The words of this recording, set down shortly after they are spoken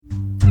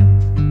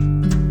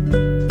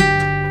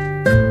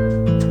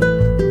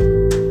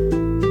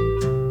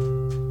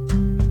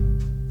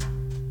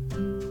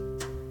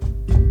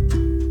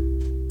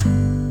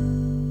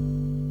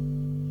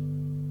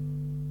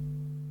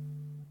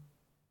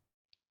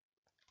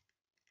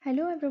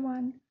Hello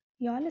everyone,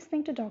 you're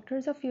listening to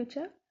Doctors of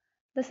Future.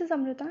 This is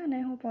Amrita and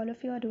I hope all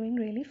of you are doing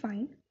really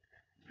fine.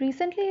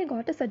 Recently, I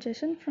got a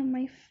suggestion from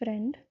my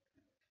friend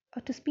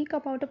to speak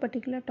about a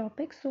particular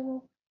topic,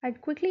 so I'd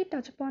quickly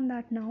touch upon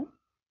that now.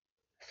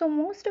 So,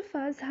 most of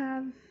us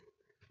have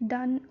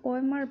done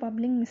OMR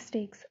bubbling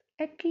mistakes.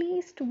 At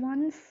least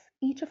once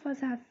each of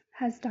us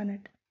has done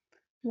it.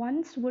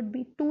 Once would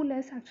be too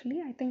less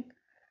actually. I think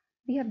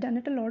we have done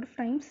it a lot of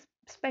times,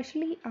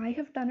 especially I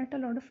have done it a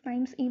lot of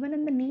times. Even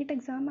in the NEET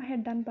exam I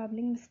had done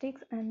bubbling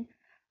mistakes and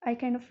I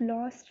kind of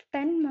lost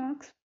 10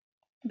 marks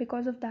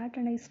because of that,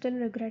 and I still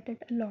regret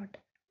it a lot.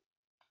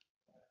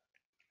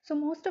 So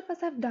most of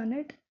us have done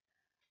it,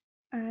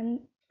 and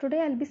today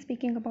I'll be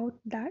speaking about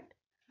that.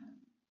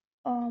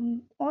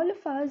 All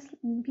of us,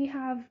 we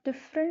have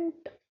different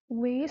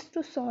ways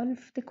to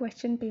solve the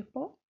question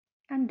paper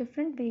and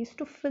different ways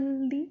to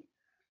fill the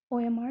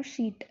OMR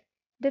sheet.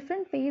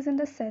 Different ways in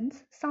the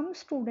sense some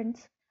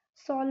students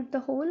solve the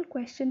whole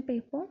question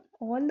paper,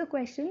 all the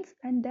questions,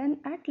 and then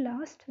at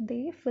last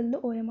they fill the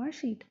OMR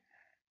sheet.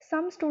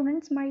 Some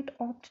students might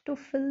opt to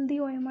fill the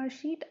OMR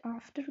sheet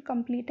after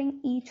completing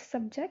each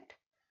subject,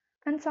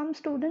 and some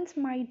students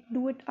might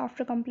do it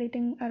after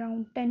completing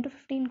around 10 to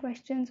 15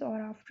 questions or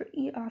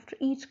after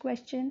each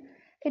question.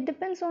 It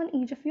depends on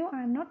each of you.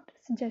 I'm not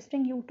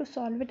suggesting you to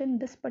solve it in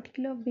this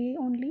particular way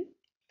only,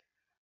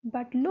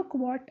 but look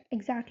what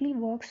exactly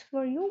works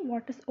for you,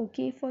 what is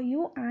okay for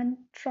you, and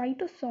try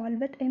to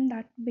solve it in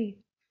that way.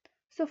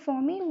 So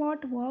for me,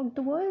 what worked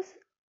was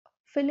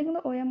filling the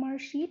OMR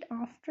sheet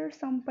after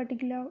some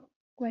particular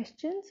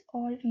questions,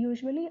 or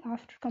usually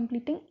after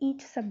completing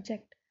each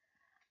subject.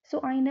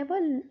 So I never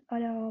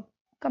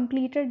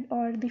completed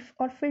or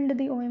filled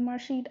the OMR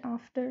sheet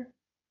after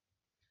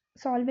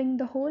solving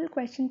the whole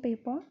question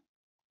paper.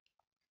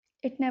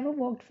 It never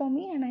worked for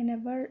me and I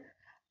never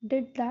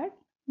did that,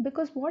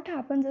 because what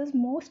happens is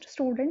most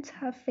students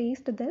have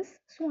faced this.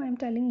 So I'm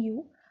telling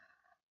you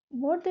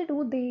what they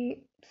do: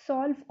 they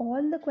solve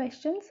all the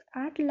questions.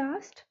 At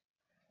last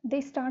they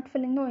start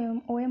filling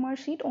the OMR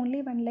sheet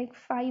only when like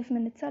 5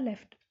 minutes are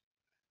left.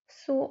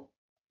 So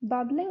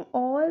bubbling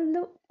all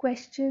the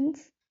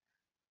questions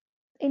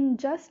in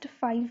just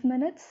 5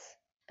 minutes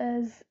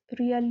is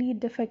really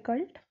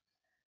difficult.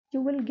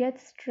 You will get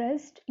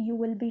stressed, you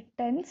will be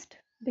tensed,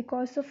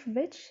 because of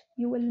which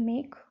you will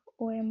make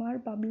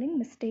OMR bubbling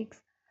mistakes.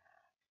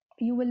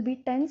 You will be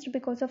tensed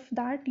because of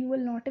that. You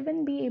will not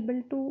even be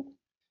able to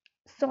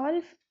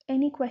solve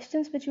any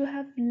questions which you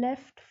have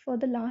left for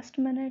the last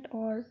minute,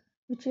 or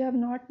which you have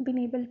not been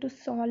able to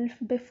solve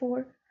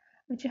before,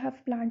 which you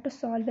have planned to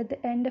solve at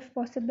the end if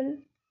possible.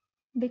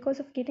 Because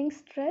of getting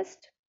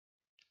stressed,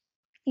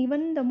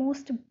 even the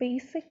most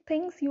basic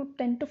things you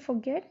tend to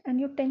forget and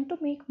you tend to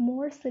make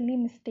more silly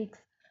mistakes.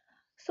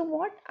 So,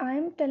 what I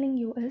am telling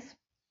you is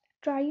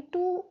try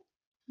to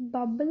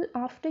bubble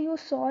after you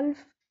solve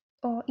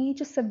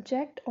each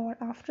subject, or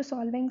after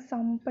solving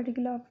some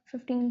particular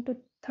 15 to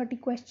 30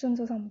 questions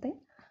or something.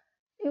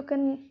 You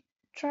can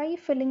try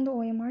filling the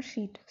OMR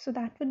sheet, so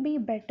that would be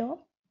better.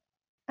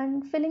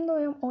 And filling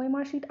the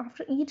OMR sheet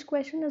after each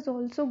question is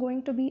also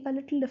going to be a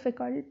little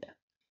difficult,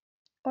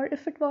 or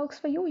if it works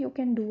for you, you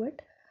can do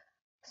it.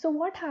 So,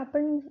 what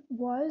happened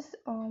was,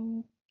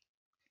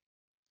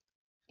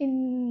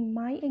 in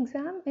my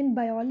exam in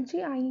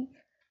biology, I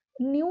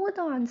knew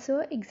the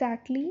answer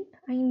exactly,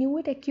 I knew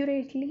it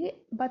accurately,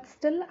 but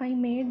still I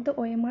made the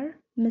OMR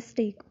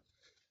mistake.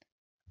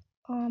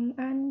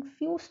 And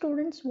few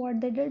students,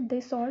 what they did, they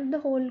solved the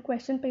whole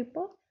question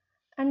paper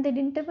and they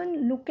didn't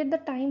even look at the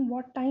time,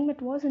 what time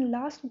it was, and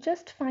last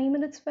just 5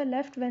 minutes were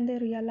left when they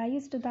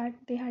realized that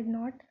they had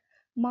not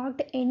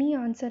marked any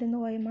answer in the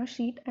OMR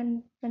sheet.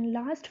 And when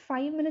last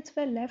 5 minutes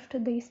were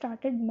left, they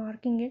started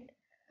marking it.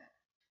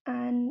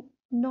 And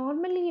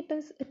normally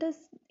it is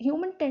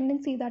human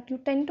tendency that you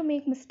tend to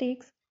make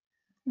mistakes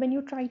when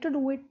you try to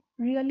do it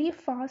really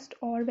fast,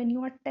 or when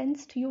you are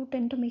tensed you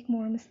tend to make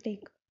more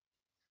mistake.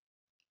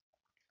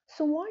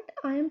 So what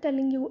I am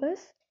telling you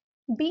is,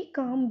 be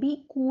calm,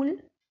 be cool,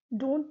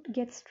 don't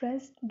get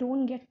stressed,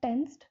 don't get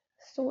tensed.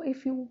 So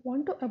if you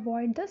want to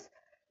avoid this,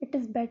 it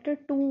is better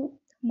to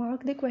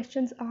mark the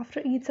questions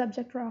after each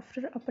subject, or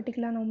after a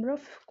particular number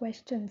of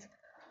questions.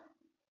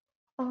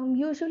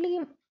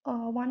 Usually,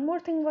 one more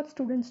thing what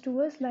students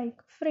do is, like,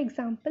 for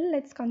example,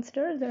 let's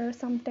consider there are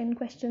some 10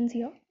 questions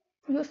here.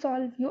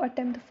 You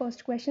attempt the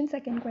first question,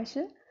 second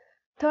question,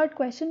 third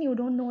question, you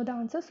don't know the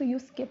answer, so you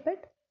skip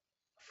it.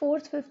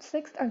 Fourth, fifth,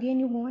 sixth, again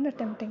you go on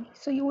attempting.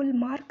 So you will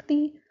mark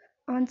the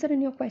answer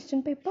in your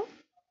question paper,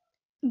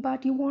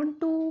 but you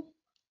want to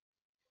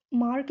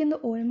mark in the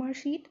OMR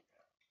sheet.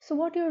 So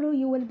what you do,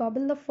 you will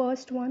bubble the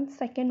first one,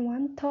 second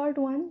one, third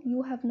one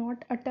you have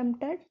not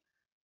attempted,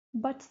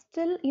 but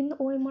still in the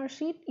OMR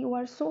sheet you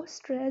are so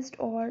stressed,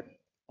 or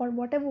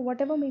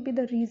whatever may be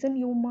the reason,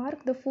 you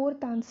mark the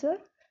fourth answer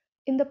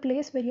in the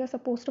place where you are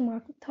supposed to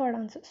mark the third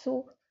answer.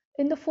 So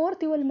in the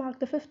fourth you will mark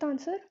the fifth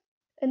answer,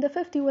 in the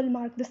fifth you will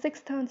mark the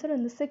sixth answer,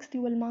 and the sixth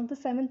you will mark the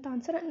seventh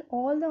answer, and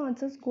all the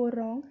answers go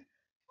wrong.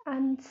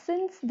 And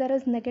since there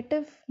is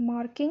negative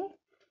marking,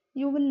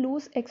 you will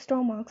lose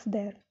extra marks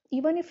there.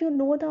 Even if you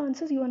know the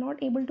answers, you are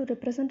not able to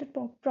represent it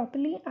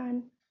properly,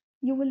 and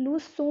you will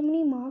lose so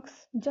many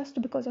marks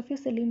just because of your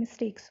silly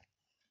mistakes.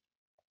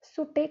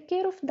 So take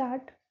care of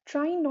that.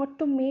 Try not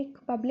to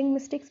make bubbling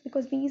mistakes,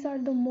 because these are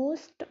the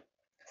most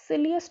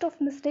silliest of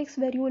mistakes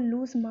where you will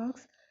lose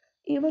marks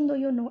even though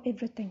you know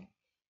everything.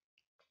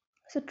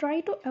 So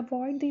try to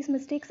avoid these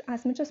mistakes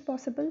as much as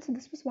possible. So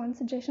this was one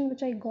suggestion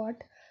which I got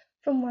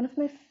from one of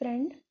my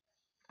friend.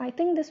 I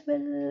think this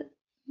will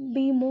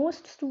be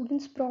most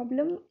students'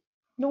 problem.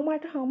 No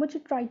matter how much you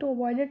try to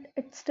avoid it,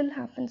 it still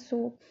happens.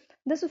 So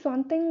this is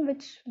one thing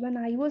which, when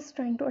I was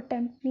trying to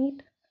attempt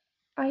NEET,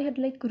 I had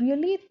like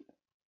really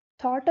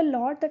thought a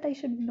lot that I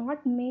should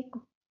not make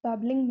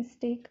bubbling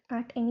mistake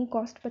at any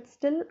cost. But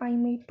still, I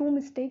made two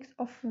mistakes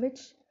of which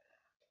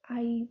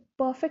I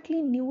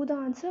perfectly knew the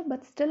answer,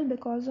 but still,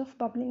 because of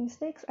bubbling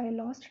mistakes, I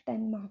lost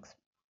 10 marks,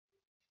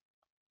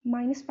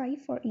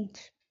 -5 for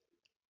each.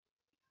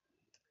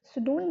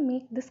 So don't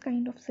make this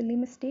kind of silly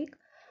mistake.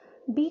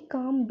 Be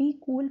calm, be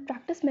cool,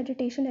 practice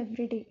meditation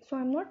every day. So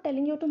I'm not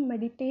telling you to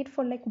meditate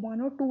for like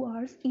 1 or 2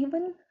 hours,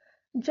 even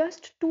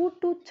just 2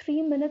 to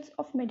 3 minutes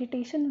of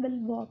meditation will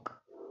work.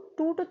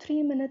 2 to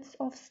 3 minutes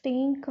of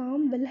staying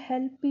calm will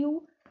help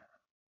you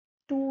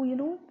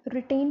to,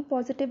 retain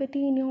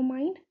positivity in your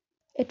mind.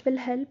 It will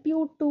help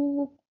you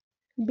to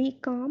be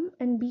calm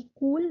and be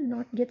cool,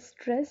 not get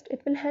stressed.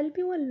 It will help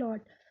you a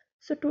lot.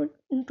 So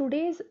in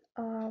today's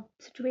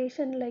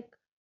situation, like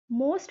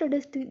most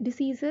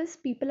diseases,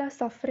 people are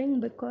suffering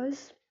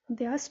because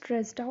they are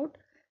stressed out,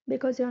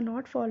 because they are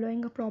not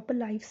following a proper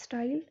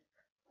lifestyle,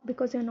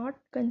 because they are not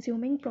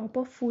consuming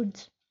proper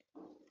foods.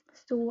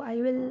 So I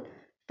will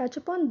touch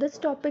upon this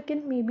topic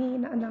in maybe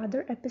in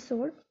another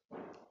episode.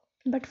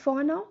 But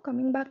for now,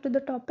 coming back to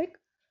the topic,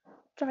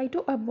 try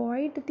to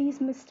avoid these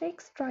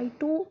mistakes. Try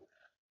to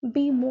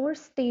be more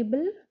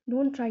stable.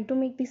 Don't try to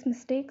make these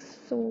mistakes.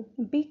 So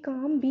be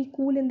calm, be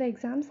cool in the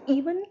exams.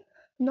 Even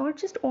not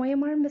just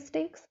OMR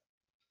mistakes,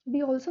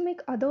 we also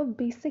make other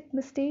basic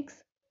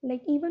mistakes,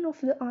 like even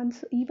of the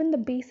answer, even the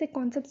basic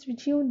concepts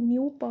which you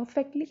knew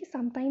perfectly,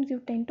 sometimes you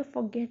tend to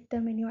forget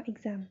them in your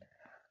exam.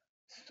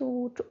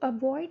 So to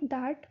avoid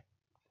that,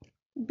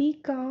 be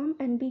calm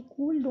and be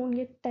cool. Don't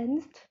get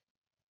tensed.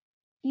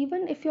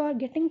 Even if you are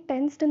getting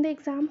tensed in the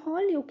exam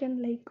hall, you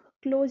can like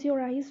close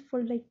your eyes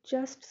for like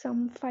just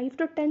some 5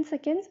 to 10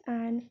 seconds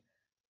and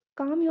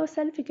calm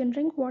yourself. You can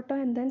drink water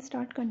and then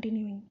start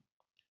continuing.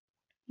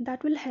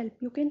 That will help.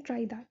 You can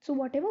try that. So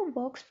whatever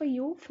works for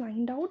you,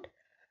 find out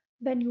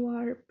when you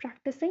are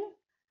practicing.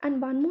 And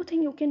one more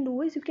thing you can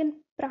do is you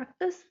can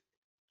practice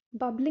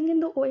bubbling in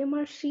the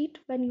OMR sheet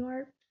when you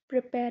are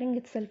preparing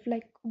itself.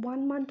 Like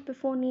 1 month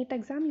before NEET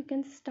exam, you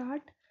can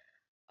start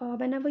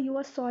whenever you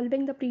are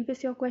solving the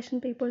previous year question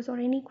papers or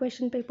any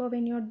question paper.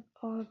 When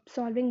you're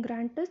solving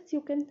grant tests, you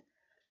can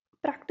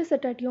practice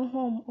it at your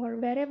home or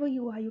wherever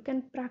you are. You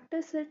can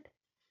practice it,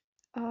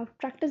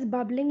 practice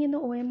bubbling in the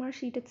OMR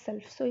sheet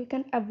itself, so you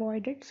can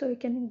avoid it, so you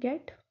can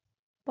get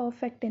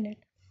perfect in it.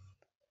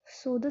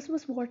 So this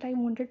was what I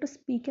wanted to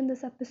speak in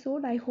this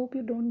episode. I hope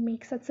you don't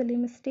make such silly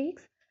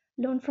mistakes.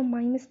 Learn from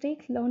my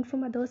mistakes, learn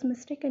from others'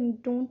 mistake,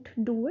 and don't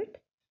do it.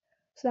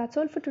 So that's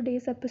all for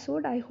today's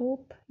episode. I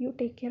hope you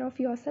take care of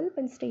yourself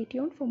and stay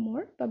tuned for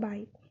more. Bye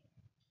bye.